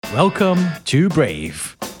Welcome to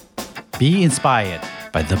Brave. Be inspired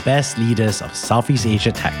by the best leaders of Southeast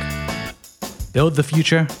Asia tech. Build the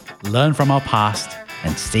future, learn from our past,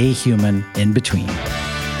 and stay human in between.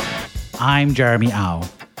 I'm Jeremy Au,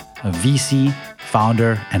 a VC,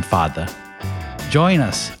 founder, and father. Join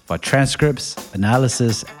us for transcripts,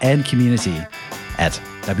 analysis, and community at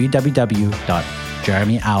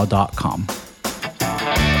www.jeremyau.com.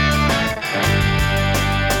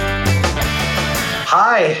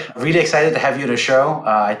 Hi, really excited to have you on the show.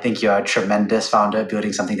 I think you're a tremendous founder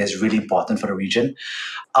building something that's really important for the region.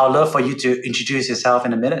 I'd love for you to introduce yourself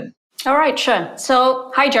in a minute. All right, sure.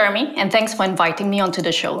 So, hi, Jeremy, and thanks for inviting me onto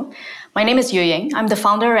the show. My name is Yu Ying. I'm the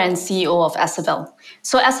founder and CEO of Asavel.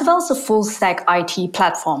 So, Asavel is a full-stack IT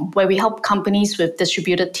platform where we help companies with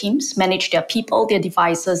distributed teams manage their people, their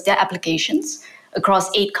devices, their applications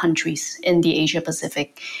across 8 countries in the Asia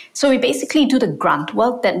Pacific. So, we basically do the grunt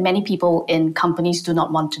work that many people in companies do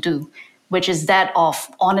not want to do, which is that of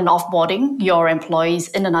on and offboarding your employees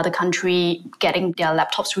in another country, getting their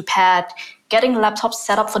laptops repaired, getting laptops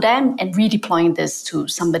set up for them, and redeploying this to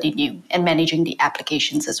somebody new and managing the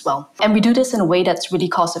applications as well. And we do this in a way that's really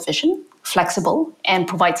cost efficient, flexible, and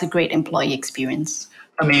provides a great employee experience.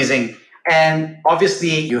 Amazing. And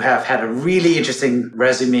obviously, you have had a really interesting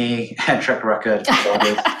resume and track record.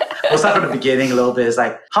 We'll start from the beginning a little bit. It's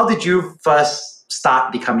like, how did you first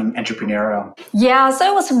start becoming entrepreneurial? Yeah, so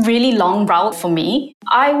it was a really long route for me.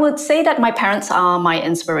 I would say that my parents are my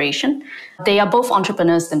inspiration. They are both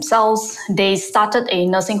entrepreneurs themselves. They started a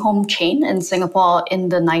nursing home chain in Singapore in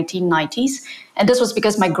the 1990s. And this was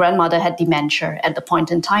because my grandmother had dementia at the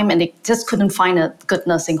point in time, and they just couldn't find a good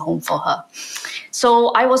nursing home for her.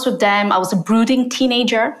 So I was with them. I was a brooding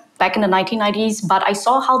teenager back in the 1990s, but I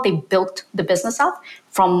saw how they built the business up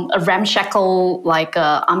from a ramshackle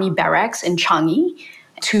army barracks in Changi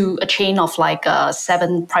to a chain of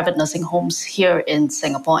 7 private nursing homes here in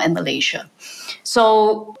Singapore and Malaysia.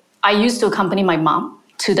 So I used to accompany my mom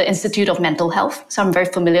to the Institute of Mental Health. So I'm very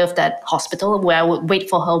familiar with that hospital where I would wait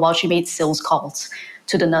for her while she made sales calls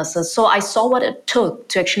to the nurses. So I saw what it took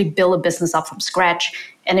to actually build a business up from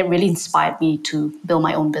scratch, and it really inspired me to build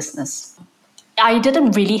my own business. I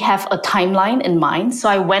didn't really have a timeline in mind, so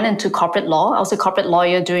I went into corporate law. I was a corporate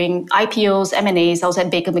lawyer doing IPOs, M&As. I was at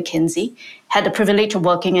Baker McKinsey, had the privilege of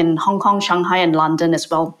working in Hong Kong, Shanghai, and London as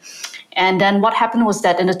well. And then what happened was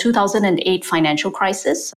that in the 2008 financial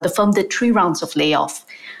crisis, the firm did 3 rounds of layoff.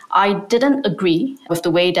 I didn't agree with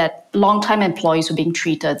the way that long-time employees were being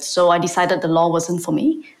treated, so I decided the law wasn't for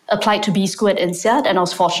me. Applied to B School at INSEAD, and I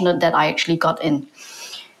was fortunate that I actually got in.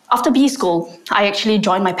 After B School, I actually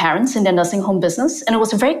joined my parents in their nursing home business, and it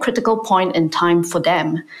was a very critical point in time for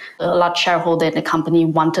them. A large shareholder in the company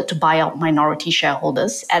wanted to buy out minority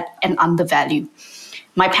shareholders at an undervalue.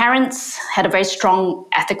 My parents had a very strong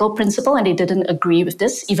ethical principle, and they didn't agree with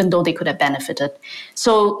this, even though they could have benefited.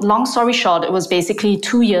 So long story short, it was basically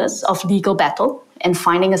 2 years of legal battle and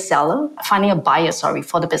finding a buyer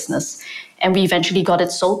for the business. And we eventually got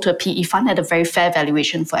it sold to a PE fund at a very fair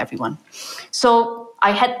valuation for everyone. So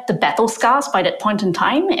I had the battle scars by that point in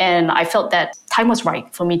time, and I felt that time was right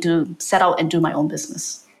for me to set out and do my own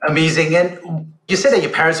business. Amazing. And you said that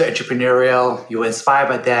your parents are entrepreneurial, you were inspired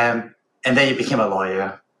by them, and then you became a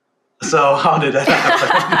lawyer. So how did that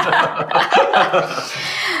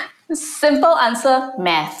happen? Simple answer,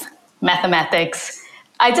 mathematics.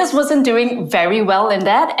 I just wasn't doing very well in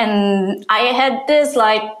that. And I had this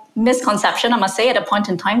misconception, I must say, at a point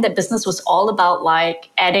in time that business was all about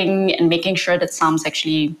adding and making sure that sums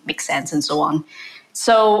actually make sense and so on.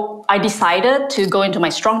 So I decided to go into my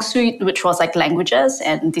strong suit, which was languages,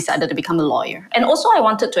 and decided to become a lawyer. And also I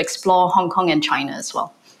wanted to explore Hong Kong and China as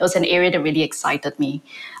well. It was an area that really excited me.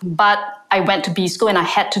 But I went to B School and I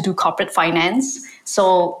had to do corporate finance.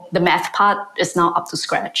 So the math part is now up to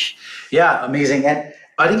scratch. Yeah, amazing. And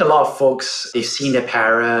I think a lot of folks, they've seen their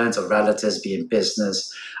parents or relatives be in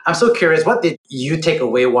business. I'm so curious, what did you take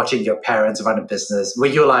away watching your parents run a business? Were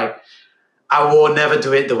you like, I will never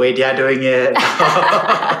do it the way they are doing it?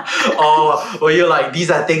 Or were you like, these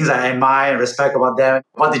are things I admire and respect about them?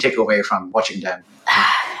 What did you take away from watching them?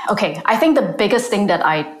 Okay, I think the biggest thing that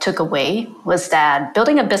I took away was that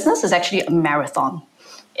building a business is actually a marathon.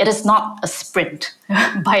 It is not a sprint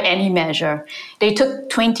by any measure. They took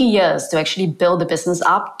 20 years to actually build the business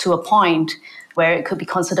up to a point where it could be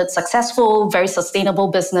considered successful, very sustainable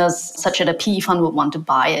business, such that a PE fund would want to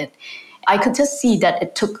buy it. I could just see that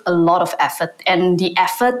it took a lot of effort, and the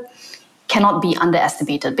effort cannot be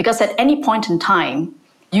underestimated because at any point in time,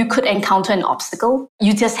 you could encounter an obstacle.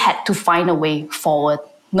 You just had to find a way forward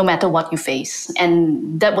no matter what you face.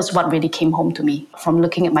 And that was what really came home to me from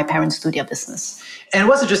looking at my parents do their business. And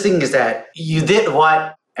what's interesting is that you did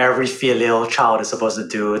what every filial child is supposed to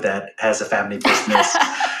do that has a family business,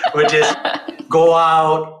 which is go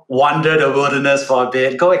out, wander the wilderness for a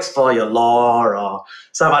bit, go explore your law or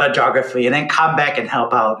some other geography, and then come back and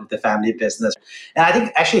help out with the family business. And I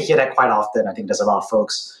think actually hear that quite often. I think there's a lot of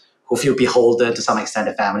folks who feel beholden to some extent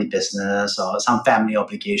to family business or some family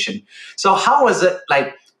obligation. So how was it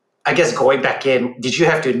like, I guess, going back in? Did you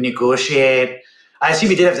have to negotiate? I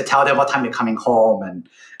assume you did have to tell them what time you're coming home and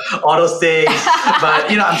all those things.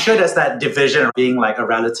 But, I'm sure there's that division of being like a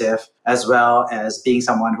relative as well as being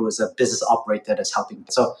someone who is a business operator that's helping.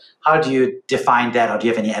 So how do you define that, or do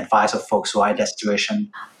you have any advice for folks who are in that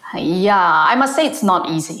situation? Yeah, I must say it's not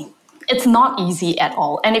easy. It's not easy at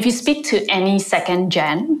all. And if you speak to any second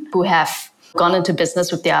gen who have gone into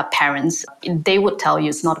business with their parents, they would tell you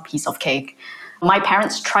it's not a piece of cake. My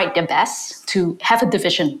parents tried their best to have a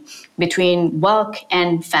division between work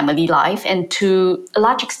and family life, and to a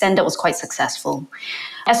large extent that was quite successful.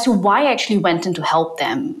 As to why I actually went in to help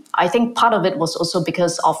them, I think part of it was also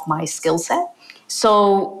because of my skill set.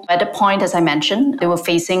 So at the point, as I mentioned, they were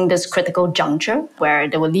facing this critical juncture where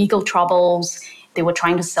there were legal troubles. They were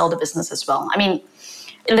trying to sell the business as well. I mean,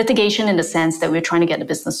 litigation in the sense that we were trying to get the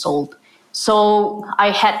business sold. So I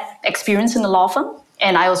had experience in the law firm,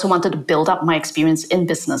 and I also wanted to build up my experience in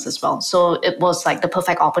business as well. So it was like the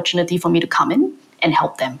perfect opportunity for me to come in and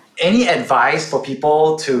help them. Any advice for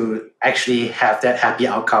people to actually have that happy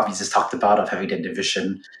outcome you just talked about of having that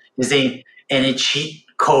division? Is there any cheat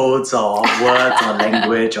codes or words or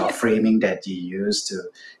language or framing that you use to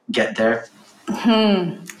get there?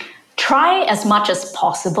 Try as much as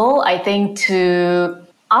possible, I think, to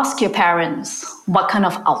ask your parents what kind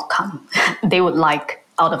of outcome they would like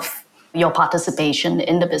out of your participation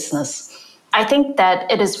in the business. I think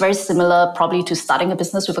that it is very similar probably to starting a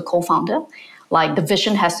business with a co-founder. Like the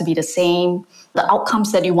vision has to be the same, the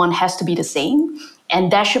outcomes that you want has to be the same,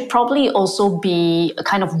 and there should probably also be a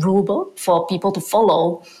kind of rule book for people to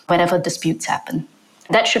follow whenever disputes happen.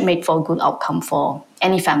 That should make for a good outcome for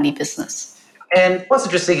any family business. And what's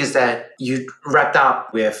interesting is that you wrapped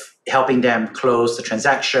up with helping them close the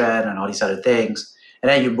transaction and all these other things. And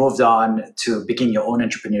then you moved on to begin your own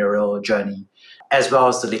entrepreneurial journey, as well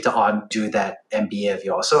as to later on do that MBA of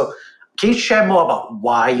yours. So can you share more about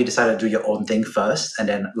why you decided to do your own thing first? And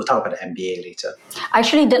then we'll talk about the MBA later. I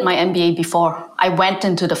actually did my MBA before I went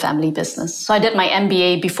into the family business. So I did my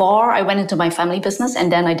MBA before I went into my family business,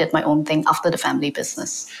 and then I did my own thing after the family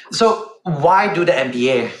business. So why do the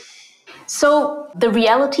MBA? So the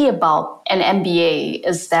reality about an MBA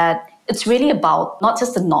is that it's really about not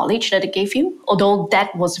just the knowledge that it gave you, although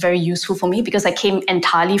that was very useful for me because I came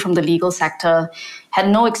entirely from the legal sector, had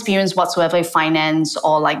no experience whatsoever in finance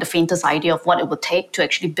or like the faintest idea of what it would take to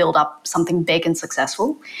actually build up something big and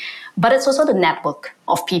successful. But it's also the network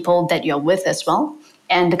of people that you're with as well,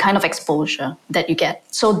 and the kind of exposure that you get.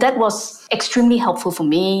 So that was extremely helpful for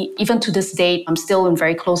me. Even to this date, I'm still in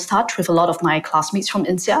very close touch with a lot of my classmates from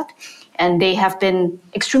INSEAD. And they have been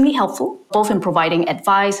extremely helpful, both in providing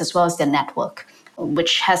advice as well as their network,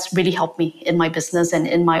 which has really helped me in my business and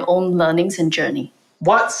in my own learnings and journey.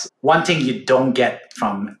 What's one thing you don't get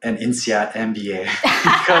from an INSEAD MBA?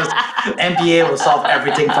 Because MBA will solve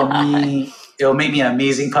everything for me. It'll make me an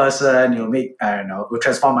amazing person. It'll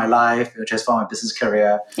transform my life. It'll transform my business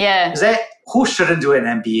career. Yeah. Who shouldn't do an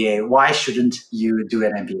MBA? Why shouldn't you do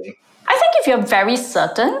an MBA? I think if you're very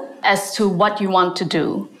certain as to what you want to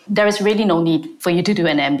do, there is really no need for you to do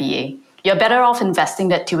an MBA. You're better off investing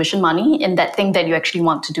that tuition money in that thing that you actually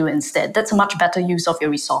want to do instead. That's a much better use of your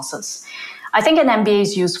resources. I think an MBA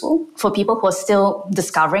is useful for people who are still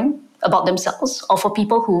discovering about themselves, or for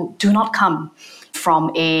people who do not come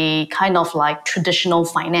from a kind of like traditional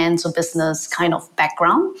finance or business kind of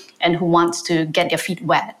background and who wants to get their feet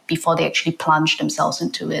wet before they actually plunge themselves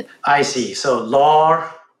into it. I see. So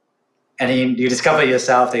law, and then you discover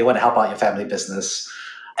yourself that you want to help out your family business.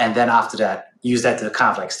 And then after that, use that to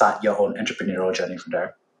kind of like start your own entrepreneurial journey from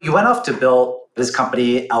there. You went off to build this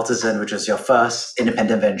company, Altizen, which was your first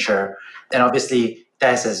independent venture. And obviously,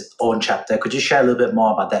 that has its own chapter. Could you share a little bit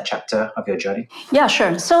more about that chapter of your journey? Yeah,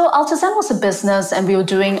 sure. So Altizen was a business and we were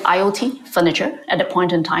doing IoT furniture at that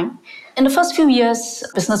point in time. In the first few years,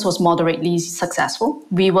 business was moderately successful.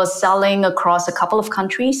 We were selling across a couple of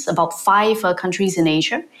countries, about 5 countries in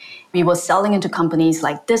Asia. We were selling into companies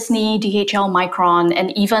like Disney, DHL, Micron,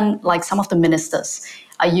 and even like some of the ministers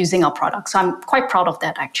are using our products. So I'm quite proud of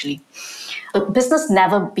that, actually. The business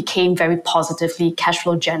never became very positively cash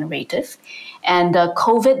flow generative. And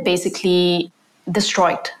COVID basically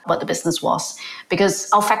destroyed what the business was because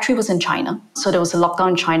our factory was in China. So there was a lockdown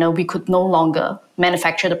in China. We could no longer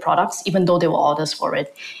manufacture the products, even though there were orders for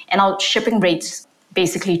it. And our shipping rates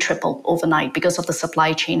basically tripled overnight because of the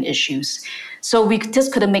supply chain issues. So we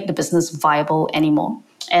just couldn't make the business viable anymore.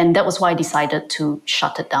 And that was why I decided to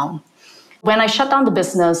shut it down. When I shut down the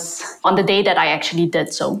business, on the day that I actually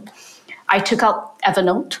did so, I took out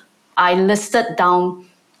Evernote. I listed down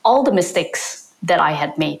all the mistakes that I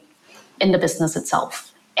had made in the business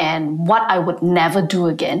itself and what I would never do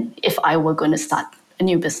again if I were going to start a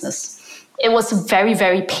new business. It was a very,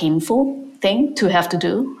 very painful thing to have to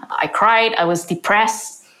do. I cried, I was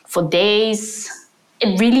depressed for days.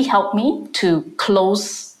 It really helped me to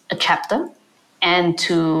close a chapter and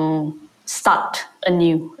to start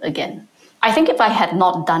anew again. I think if I had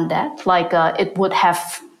not done that, it would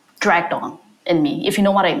have dragged on in me, if you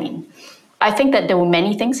know what I mean. I think that there were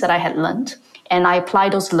many things that I had learned, and I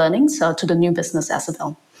applied those learnings to the new business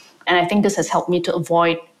Asavell. And I think this has helped me to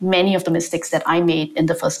avoid many of the mistakes that I made in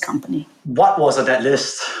the first company. What was on that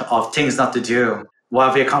list of things not to do? What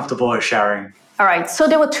are you comfortable with sharing? All right, so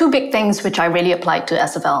there were two big things which I really applied to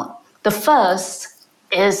Asavell. The first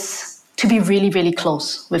is to be really, really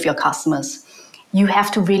close with your customers. You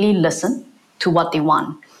have to really listen to what they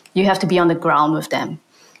want. You have to be on the ground with them.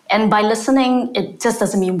 And by listening, it just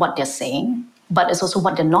doesn't mean what they're saying, but it's also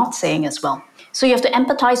what they're not saying as well. So you have to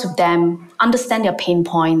empathize with them, understand their pain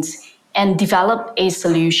points, and develop a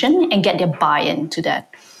solution and get their buy-in to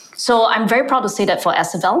that. So I'm very proud to say that for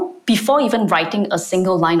Asavell, before even writing a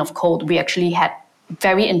single line of code, we actually had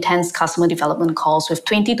very intense customer development calls with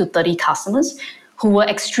 20 to 30 customers who were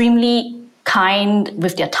extremely kind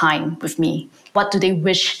with their time with me. What do they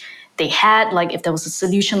wish they had, if there was a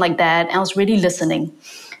solution like that? And I was really listening.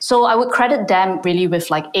 So I would credit them really with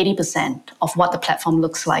 80% of what the platform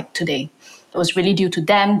looks like today. It was really due to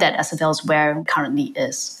them that Asavell is where it currently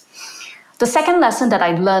is. The second lesson that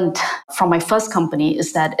I learned from my first company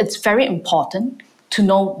is that it's very important to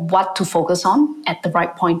know what to focus on at the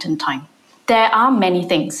right point in time. There are many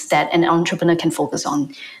things that an entrepreneur can focus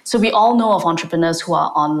on. So we all know of entrepreneurs who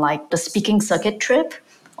are on the speaking circuit trip,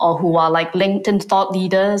 or who are LinkedIn thought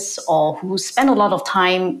leaders, or who spend a lot of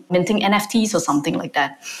time minting NFTs or something like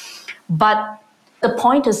that. But the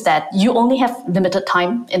point is that you only have limited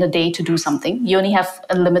time in a day to do something. You only have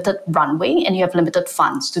a limited runway and you have limited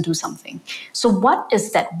funds to do something. So what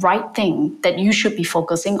is that right thing that you should be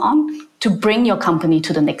focusing on to bring your company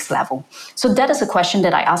to the next level? So that is a question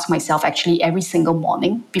that I ask myself actually every single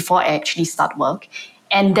morning before I actually start work.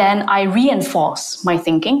 And then I reinforce my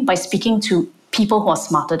thinking by speaking to people who are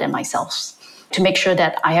smarter than myself to make sure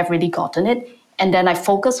that I have really gotten it. And then I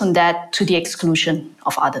focus on that to the exclusion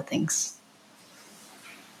of other things.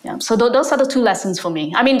 Yeah, so those are the two lessons for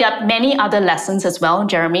me. I mean, there are many other lessons as well,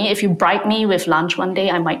 Jeremy. If you bribe me with lunch one day,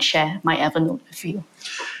 I might share my Evernote with you.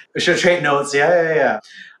 We should trade notes. Yeah.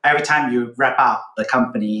 Every time you wrap up the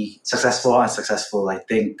company, successful or unsuccessful, I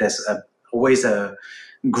think there's always a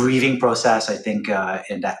grieving process, I think,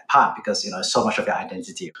 in that part, because so much of your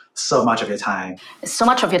identity, so much of your time. So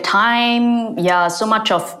much of your time, so much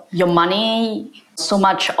of your money, so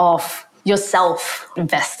much of yourself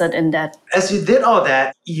invested in that. As you did all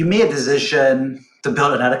that, you made a decision to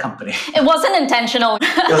build another company. It wasn't intentional.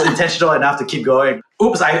 It was intentional enough to keep going.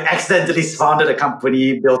 Oops, I accidentally founded a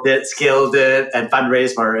company, built it, scaled it, and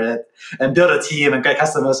fundraised for it, and built a team and got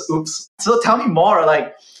customers. Oops. So tell me more,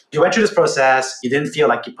 you went through this process, you didn't feel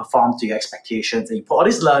like you performed to your expectations, and you put all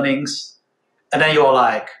these learnings, and then you were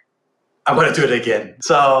like, I'm going to do it again.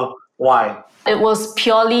 So why? It was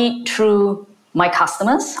purely through my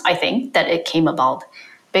customers, I think, that it came about.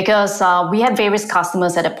 Because we had various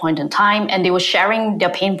customers at a point in time, and they were sharing their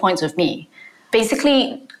pain points with me.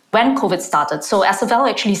 Basically, when COVID started, so Asavell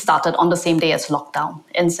actually started on the same day as lockdown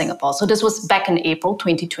in Singapore. So this was back in April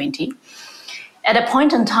 2020. At a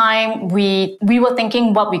point in time, we were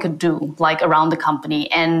thinking what we could do around the company.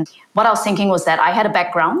 And what I was thinking was that I had a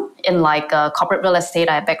background in corporate real estate.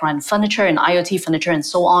 I had a background in furniture and IoT furniture and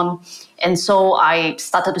so on. And so I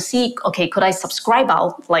started to see, could I subscribe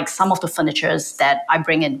out some of the furnitures that I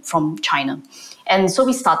bring in from China? And so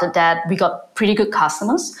we started that. We got pretty good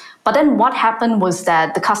customers. But then what happened was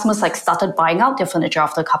that the customers started buying out their furniture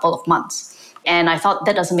after a couple of months. And I thought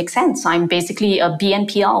that doesn't make sense. I'm basically a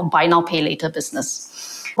BNPL, buy now, pay later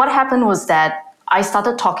business. What happened was that I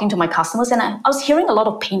started talking to my customers and I was hearing a lot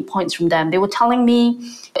of pain points from them. They were telling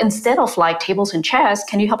me, instead of tables and chairs,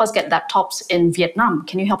 can you help us get laptops in Vietnam?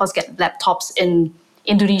 Can you help us get laptops in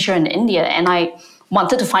Indonesia and India? And I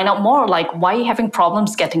wanted to find out more, why are you having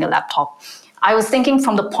problems getting a laptop? I was thinking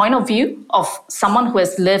from the point of view of someone who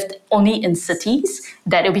has lived only in cities,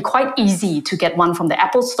 that it would be quite easy to get one from the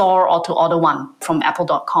Apple store or to order one from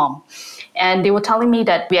apple.com. And they were telling me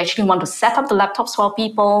that we actually want to set up the laptops for our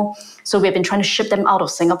people. So we've been trying to ship them out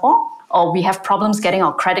of Singapore, or we have problems getting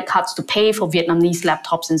our credit cards to pay for Vietnamese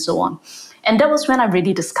laptops and so on. And that was when I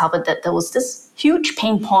really discovered that there was this huge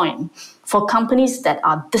pain point for companies that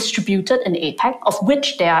are distributed in APAC, of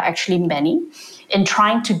which there are actually many, in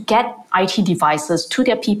trying to get IT devices to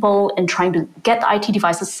their people, in trying to get IT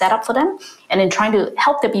devices set up for them, and in trying to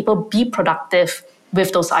help their people be productive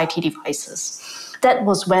with those IT devices. That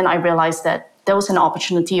was when I realized that there was an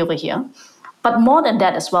opportunity over here. But more than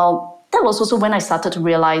that as well, that was also when I started to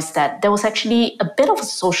realize that there was actually a bit of a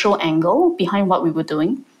social angle behind what we were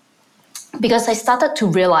doing. Because I started to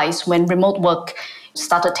realize when remote work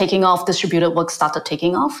started taking off, distributed work started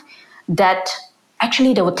taking off, that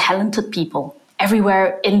actually there were talented people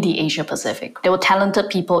everywhere in the Asia Pacific. There were talented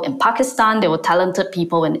people in Pakistan, there were talented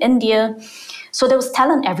people in India. So there was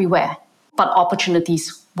talent everywhere, but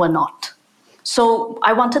opportunities were not. So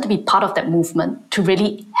I wanted to be part of that movement to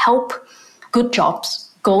really help good jobs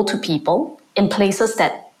go to people in places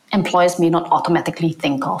that employers may not automatically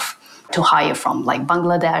think of to hire from, like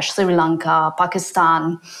Bangladesh, Sri Lanka,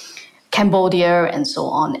 Pakistan, Cambodia, and so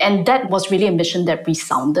on. And that was really a mission that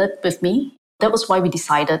resounded with me. That was why we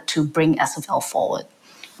decided to bring SFL forward,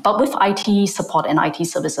 but with IT support and IT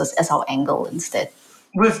services as our angle instead.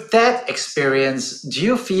 With that experience, do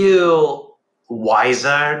you feel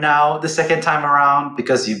wiser now the second time around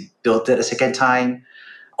because you built it a second time?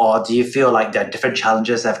 Or do you feel like there are different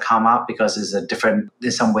challenges that have come up because it's a different,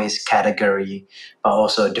 in some ways, category, but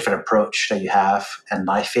also a different approach that you have and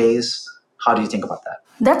life phase? How do you think about that?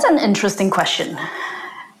 That's an interesting question.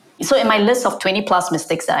 So in my list of 20 plus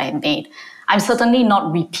mistakes that I have made, I'm certainly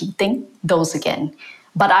not repeating those again,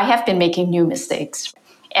 but I have been making new mistakes.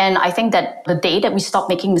 And I think that the day that we stop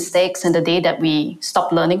making mistakes and the day that we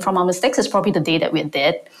stop learning from our mistakes is probably the day that we're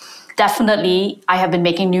dead. Definitely, I have been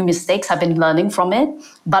making new mistakes. I've been learning from it,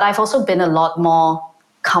 but I've also been a lot more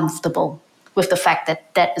comfortable with the fact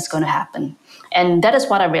that that is going to happen. And that is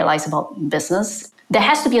what I realized about business. There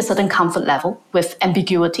has to be a certain comfort level with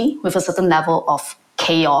ambiguity, with a certain level of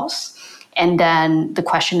chaos. And then the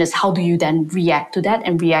question is, how do you then react to that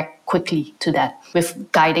and react quickly to that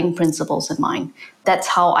with guiding principles in mind? That's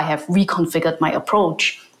how I have reconfigured my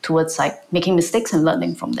approach towards like making mistakes and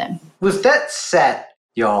learning from them. With that said,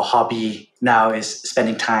 your hobby now is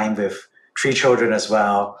spending time with 3 children as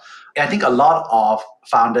well. I think a lot of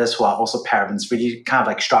founders who are also parents really kind of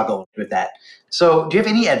like struggle with that. So do you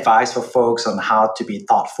have any advice for folks on how to be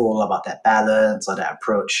thoughtful about that balance or that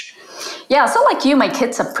approach? Yeah, so like you, my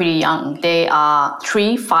kids are pretty young. They are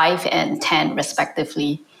 3, 5, and 10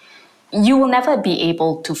 respectively. You will never be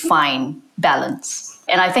able to find balance.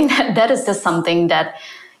 And I think that is just something that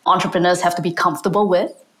entrepreneurs have to be comfortable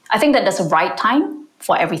with. I think that there's a right time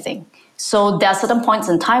for everything. So there are certain points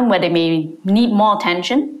in time where they may need more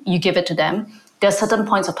attention, you give it to them. There are certain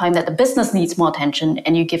points of time that the business needs more attention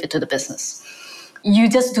and you give it to the business. You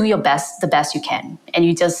just do your best, the best you can, and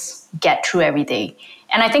you just get through every day.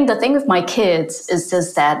 And I think the thing with my kids is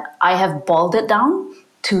just that I have boiled it down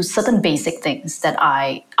to certain basic things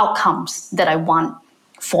outcomes that I want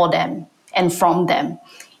for them and from them.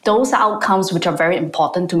 Those are outcomes which are very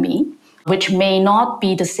important to me, which may not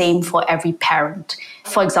be the same for every parent.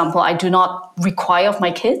 For example, I do not require of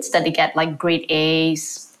my kids that they get like grade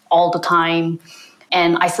A's all the time.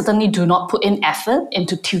 And I certainly do not put in effort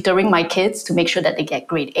into tutoring my kids to make sure that they get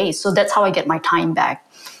grade A's. So that's how I get my time back.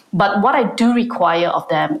 But what I do require of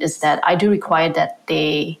them is that I do require that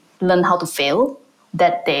they learn how to fail,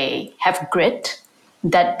 that they have grit,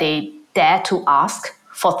 that they dare to ask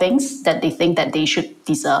for things that they think that they should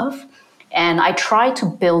deserve. And I try to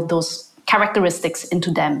build those characteristics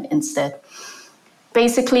into them instead.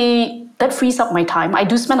 Basically, that frees up my time. I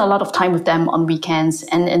do spend a lot of time with them on weekends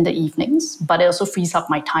and in the evenings, but it also frees up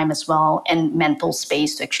my time as well and mental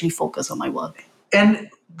space to actually focus on my work. And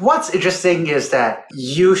what's interesting is that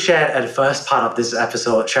you shared at the first part of this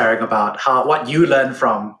episode, sharing about what you learned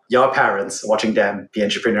from your parents, watching them be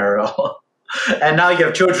entrepreneurial. And now you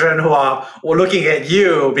have children who are looking at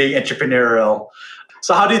you being entrepreneurial.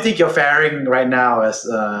 So how do you think you're faring right now?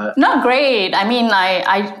 Not great. I mean,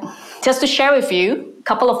 I just to share with you, a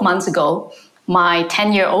couple of months ago, my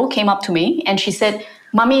 10-year-old came up to me and she said,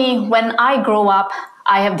 "Mommy, when I grow up,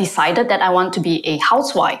 I have decided that I want to be a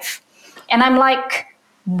housewife." And I'm like,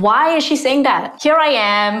 why is she saying that? Here I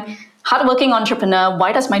am, hardworking entrepreneur.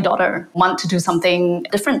 Why does my daughter want to do something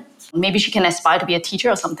different? Maybe she can aspire to be a teacher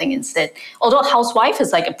or something instead. Although housewife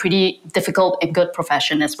is like a pretty difficult and good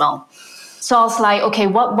profession as well. So I was like, okay,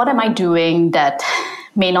 what am I doing that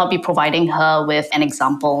may not be providing her with an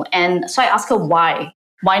example? And so I asked her why.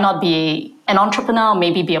 Why not be an entrepreneur or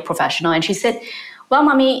maybe be a professional? And she said, well,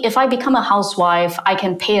 mommy, if I become a housewife, I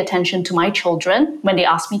can pay attention to my children when they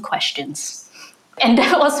ask me questions. And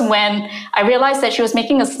that was when I realized that she was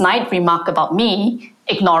making a snide remark about me,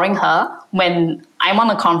 ignoring her when I'm on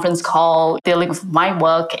a conference call dealing with my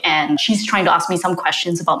work and she's trying to ask me some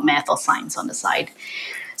questions about math or science on the side.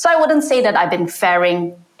 So I wouldn't say that I've been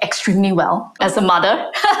faring extremely well as a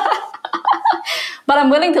mother, but I'm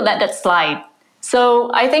willing to let that slide. So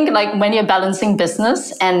I think like when you're balancing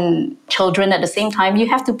business and children at the same time, you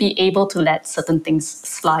have to be able to let certain things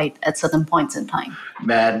slide at certain points in time.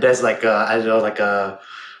 Man, there's like a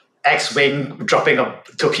X-wing dropping a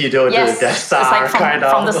torpedo to the Death Star, it's like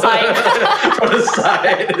from the side. From the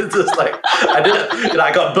side. It's just like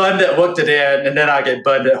I got burned at work today, and then I get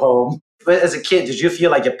burned at home. But as a kid, did you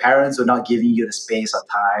feel like your parents were not giving you the space or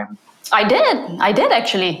time? I did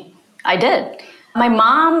actually. I did. My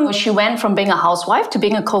mom, she went from being a housewife to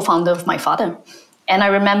being a co-founder of my father. And I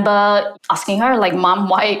remember asking her, like, Mom,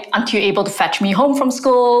 why aren't you able to fetch me home from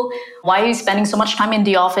school? Why are you spending so much time in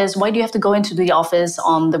the office? Why do you have to go into the office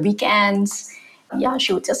on the weekends? Yeah,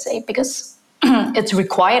 she would just say, because it's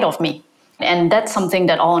required of me. And that's something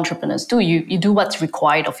that all entrepreneurs do. You do what's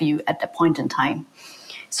required of you at that point in time.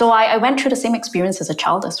 So I went through the same experience as a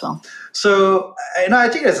child as well. So, I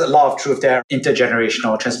think there's a lot of truth there,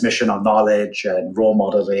 intergenerational transmission of knowledge and role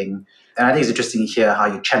modeling. And I think it's interesting to hear how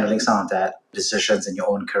you're channeling some of that decisions in your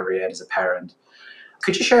own career as a parent.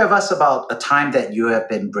 Could you share with us about a time that you have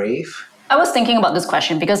been brave? I was thinking about this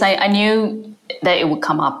question because I knew that it would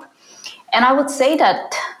come up. And I would say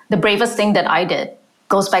that the bravest thing that I did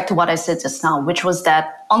goes back to what I said just now, which was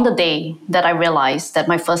that on the day that I realized that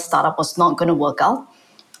my first startup was not going to work out,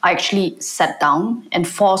 I actually sat down and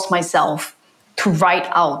forced myself to write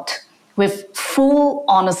out with full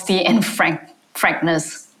honesty and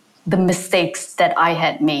frankness the mistakes that I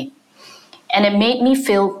had made. And it made me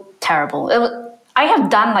feel terrible. I have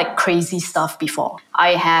done like crazy stuff before.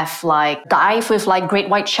 I have like dived with like great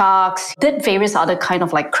white sharks, did various other kind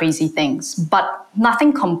of like crazy things, but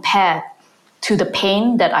nothing compared to the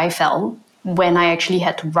pain that I felt when I actually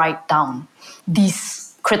had to write down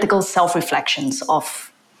these critical self-reflections of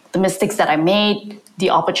the mistakes that I made, the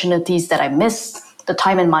opportunities that I missed, the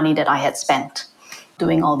time and money that I had spent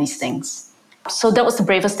doing all these things. So that was the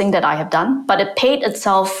bravest thing that I have done, but it paid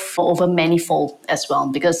itself over manifold as well,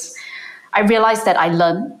 because I realized that I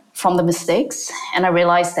learned from the mistakes and I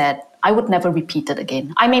realized that I would never repeat it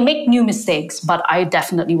again. I may make new mistakes, but I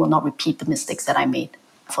definitely will not repeat the mistakes that I made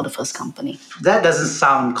for the first company. That doesn't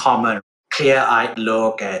sound common. Clear-eyed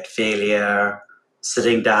look at failure,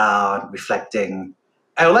 sitting down, reflecting.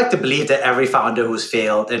 I would like to believe that every founder who's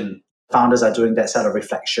failed, and founders are doing that sort of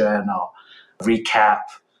reflection or recap,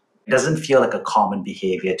 it doesn't feel like a common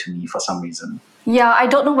behavior to me for some reason. Yeah, I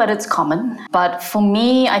don't know whether it's common, but for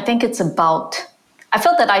me, I think it's about, I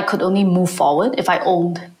felt that I could only move forward if I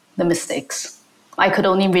owned the mistakes. I could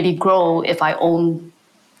only really grow if I owned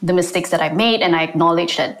the mistakes that I made and I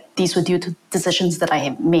acknowledged that these were due to decisions that I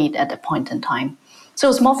had made at that point in time. So it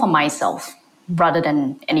was more for myself rather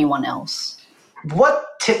than anyone else.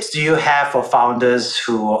 What tips do you have for founders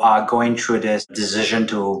who are going through this decision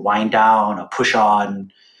to wind down or push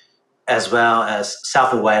on, as well as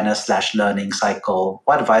self-awareness/learning cycle?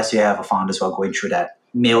 What advice do you have for founders who are going through that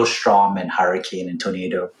maelstrom and hurricane and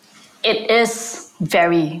tornado? It is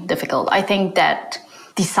very difficult. I think that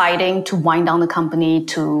deciding to wind down the company,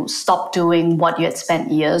 to stop doing what you had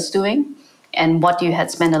spent years doing and what you had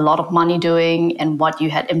spent a lot of money doing and what you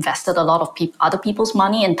had invested a lot of other people's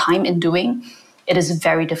money and time in doing, it is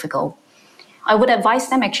very difficult. I would advise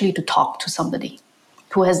them actually to talk to somebody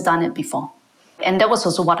who has done it before. And that was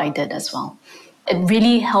also what I did as well. It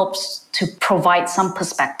really helps to provide some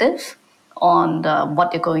perspective on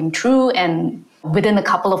what they're going through, and within a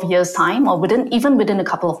couple of years' time, or even within a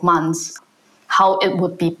couple of months, how it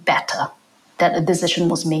would be better that a decision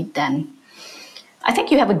was made then. I think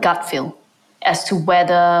you have a gut feel as to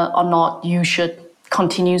whether or not you should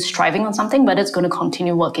continue striving on something, whether it's going to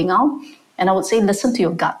continue working out. And I would say listen to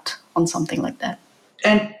your gut on something like that.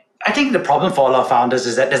 And I think the problem for a lot of founders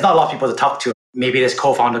is that there's not a lot of people to talk to. Maybe there's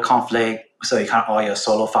co-founder conflict, so you can't, or you're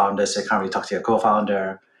solo founders, so you can't really talk to your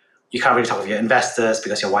co-founder. You can't really talk with your investors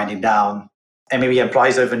because you're winding down. And maybe your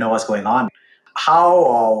employees don't even know what's going on. How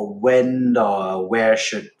or when or where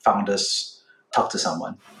should founders talk to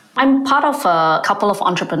someone? I'm part of a couple of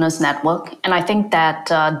entrepreneurs network, and I think that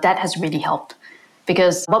that has really helped.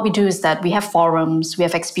 Because what we do is that we have forums, we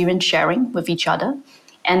have experience sharing with each other,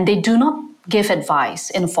 and they do not give advice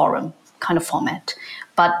in a forum. kind of format,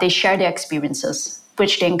 but they share their experiences,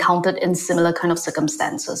 which they encountered in similar kind of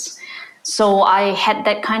circumstances. So I had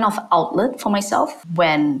that kind of outlet for myself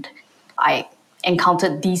when I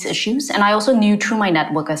encountered these issues. And I also knew through my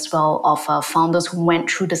network as well of founders who went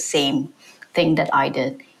through the same thing that I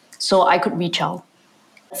did. So I could reach out.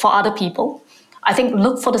 For other people, I think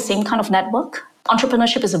look for the same kind of network.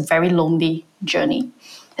 Entrepreneurship is a very lonely journey,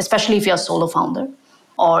 especially if you're a solo founder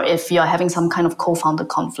or if you're having some kind of co-founder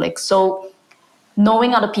conflict. So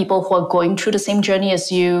knowing other people who are going through the same journey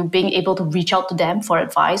as you, being able to reach out to them for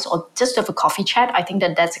advice or just have a coffee chat, I think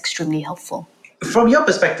that that's extremely helpful. From your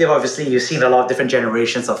perspective, obviously, you've seen a lot of different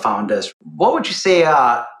generations of founders. What would you say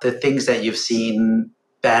are the things that you've seen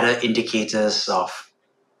better indicators of,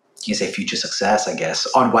 you can say, future success, I guess,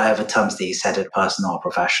 on whatever terms they set it, personal or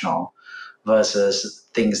professional, versus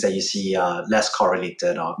things that you see are less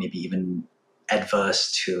correlated or maybe even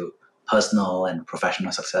adverse to personal and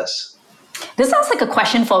professional success? This sounds like a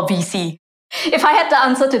question for a VC. If I had the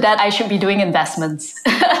answer to that, I should be doing investments.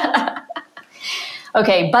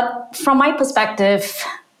 Okay, but from my perspective,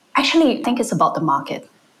 I actually think it's about the market.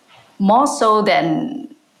 More so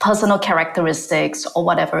than personal characteristics or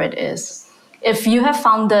whatever it is. If you have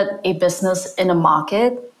founded a business in a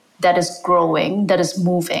market that is growing, that is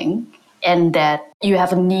moving, and that you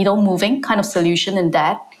have a needle moving kind of solution in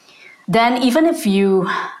that, then even if you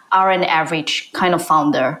are an average kind of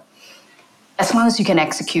founder, as long as you can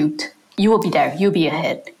execute, you will be there, you'll be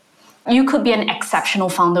ahead. You could be an exceptional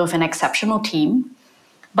founder with an exceptional team,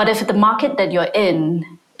 but if the market that you're in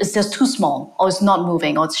is just too small, or it's not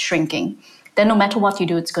moving, or it's shrinking, then no matter what you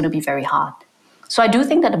do, it's going to be very hard. So I do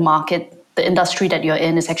think that the market, the industry that you're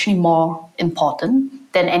in, is actually more important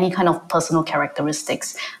than any kind of personal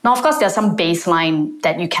characteristics. Now, of course, there's some baseline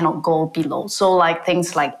that you cannot go below. So like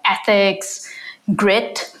things like ethics,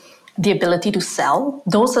 grit, the ability to sell,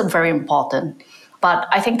 those are very important. But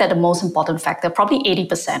I think that the most important factor, probably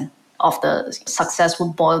 80% of the success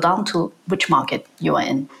would boil down to which market you are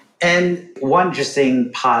in. And one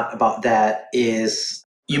interesting part about that is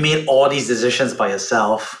you made all these decisions by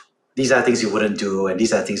yourself. These are things you wouldn't do, and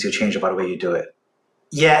these are things you change about the way you do it.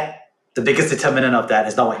 Yet, the biggest determinant of that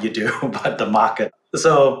is not what you do, but the market.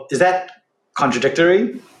 So is that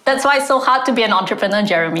contradictory? That's why it's so hard to be an entrepreneur,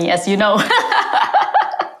 Jeremy, as you know.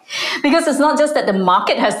 Because it's not just that the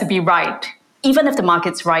market has to be right. Even if the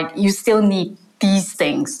market's right, you still need these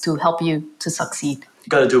things to help you to succeed. You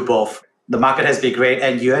got to do both. The market has to be great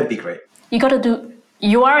and you have to be great.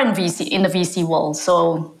 You are in the VC world,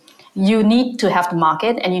 so you need to have the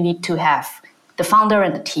market and you need to have the founder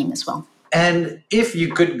and the team as well. And if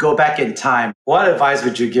you could go back in time, what advice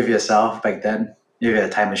would you give yourself back then if you had a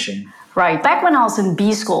time machine? Right. Back when I was in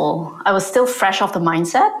B school, I was still fresh off the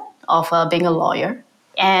mindset of being a lawyer.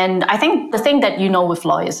 And I think the thing that you know with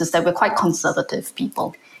lawyers is that we're quite conservative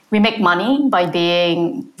people. We make money by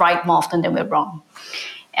being right more often than we're wrong.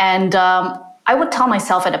 And I would tell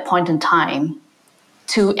myself at a point in time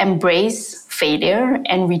to embrace failure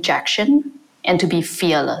and rejection and to be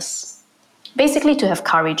fearless. Basically to have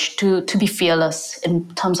courage, to be fearless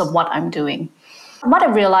in terms of what I'm doing. What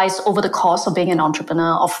I realized over the course of being an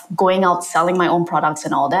entrepreneur, of going out selling my own products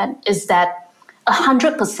and all that, is that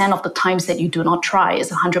 100% of the times that you do not try is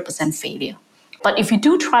 100% failure. But if you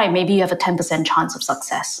do try, maybe you have a 10% chance of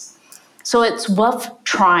success. So it's worth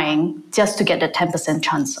trying just to get that 10%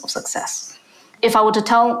 chance of success. If I were to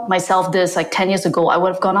tell myself this like 10 years ago, I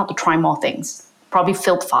would have gone out to try more things, probably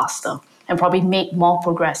failed faster, and probably made more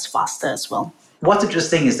progress faster as well. What's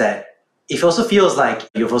interesting is that it also feels like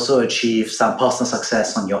you've also achieved some personal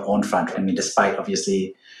success on your own front. I mean, despite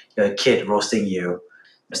obviously your kid roasting you,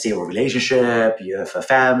 a stable relationship, you have a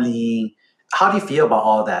family. How do you feel about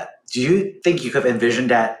all that? Do you think you could have envisioned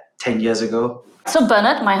that 10 years ago? So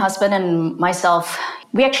Bernard, my husband, and myself,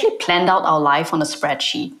 we actually planned out our life on a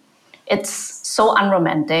spreadsheet. It's so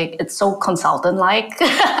unromantic. It's so consultant-like.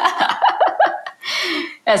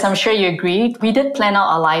 As I'm sure you agree, we did plan out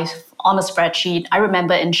our life on a spreadsheet. I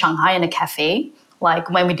remember in Shanghai in a cafe, like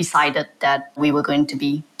when we decided that we were going to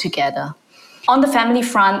be together. On the family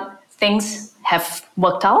front, things have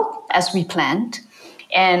worked out as we planned.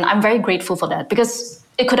 And I'm very grateful for that because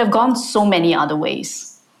it could have gone so many other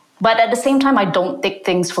ways. But at the same time, I don't take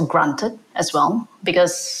things for granted as well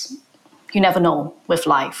because you never know with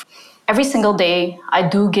life. Every single day, I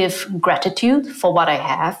do give gratitude for what I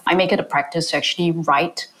have. I make it a practice to actually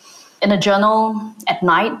write in a journal at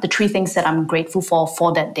night the 3 things that I'm grateful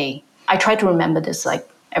for that day. I try to remember this like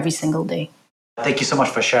every single day. Thank you so much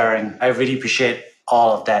for sharing. I really appreciate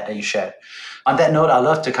all of that you shared. On that note, I'd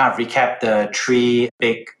love to kind of recap the 3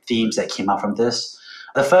 big themes that came out from this.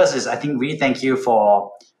 The first is, I think, really thank you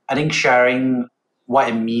for I think sharing what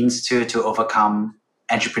it means to overcome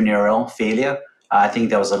entrepreneurial failure. I think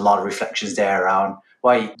there was a lot of reflections there around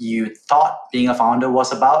what you thought being a founder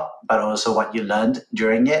was about, but also what you learned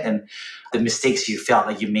during it and the mistakes you felt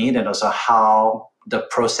like you made, and also how the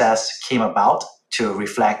process came about to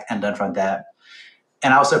reflect and learn from that.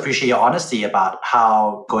 And I also appreciate your honesty about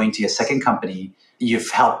how going to your second company, you've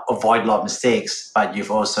helped avoid a lot of mistakes, but you've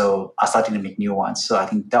also are starting to make new ones. So I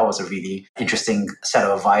think that was a really interesting set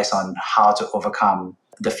of advice on how to overcome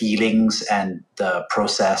the feelings and the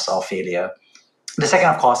process of failure. The second,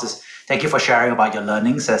 of course, is thank you for sharing about your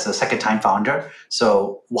learnings as a second-time founder.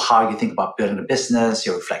 So how you think about building a business,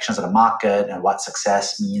 your reflections on the market, and what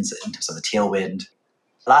success means in terms of a tailwind.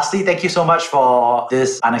 Lastly, thank you so much for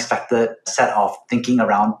this unexpected set of thinking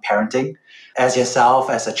around parenting. As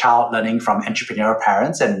yourself, as a child learning from entrepreneurial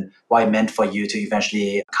parents and what it meant for you to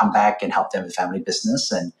eventually come back and help them with family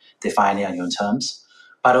business and define it on your own terms.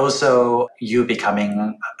 But also you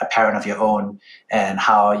becoming a parent of your own and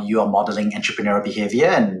how you are modeling entrepreneurial behavior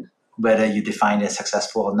and whether you define it as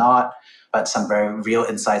successful or not, but some very real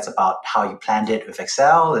insights about how you planned it with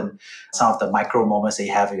Excel and some of the micro moments that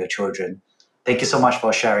you have with your children. Thank you so much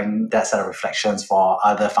for sharing that set of reflections for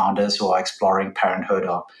other founders who are exploring parenthood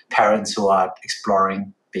or parents who are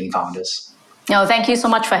exploring being founders. No, thank you so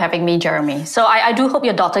much for having me, Jeremy. So I do hope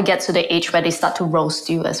your daughter gets to the age where they start to roast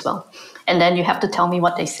you as well. And then you have to tell me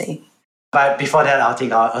what they say. But before that, I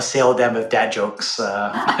think I'll assail them with dad jokes.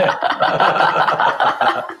 All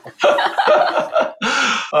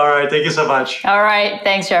right, thank you so much. All right,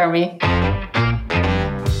 thanks, Jeremy.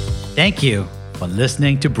 Thank you for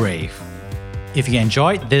listening to Brave. If you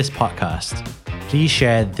enjoyed this podcast, please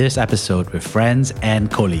share this episode with friends and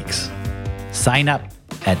colleagues. Sign up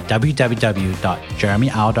at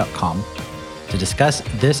www.jeremyau.com to discuss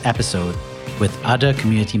this episode with other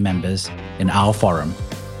community members in our forum.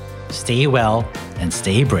 Stay well and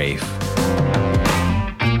stay brave.